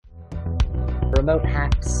Remote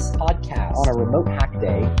Hacks podcast on a remote hack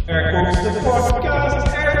day.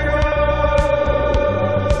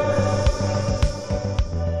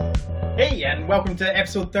 Hey, and welcome to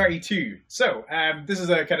episode 32. So, this is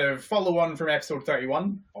a kind of follow-on from episode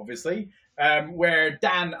 31, obviously, where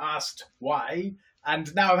Dan asked why,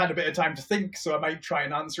 and now I've had a bit of time to think, so I might try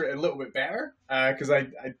and answer it a little bit better, because I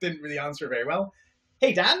didn't really answer it very well.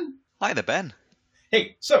 Hey, Dan. Hi there, Ben.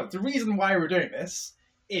 Hey, so the reason why we're doing this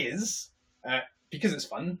is because it's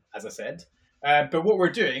fun, as I said. But what we're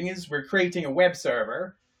doing is we're creating a web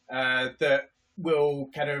server that will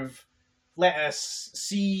kind of let us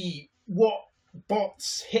see what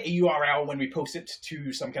bots hit a URL when we post it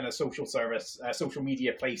to some kind of social service, social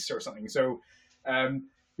media place or something. So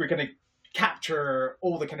we're going to capture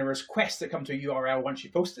all the kind of requests that come to a URL once you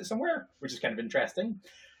post it somewhere, which is kind of interesting.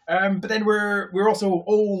 But then we're also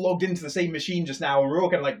all logged into the same machine just now, and we're all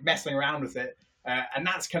kind of like messing around with it, and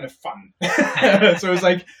that's kind of fun. So it's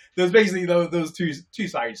like there's basically those two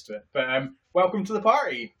sides to it. But welcome to the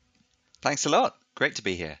party. Thanks a lot. Great to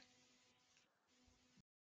be here.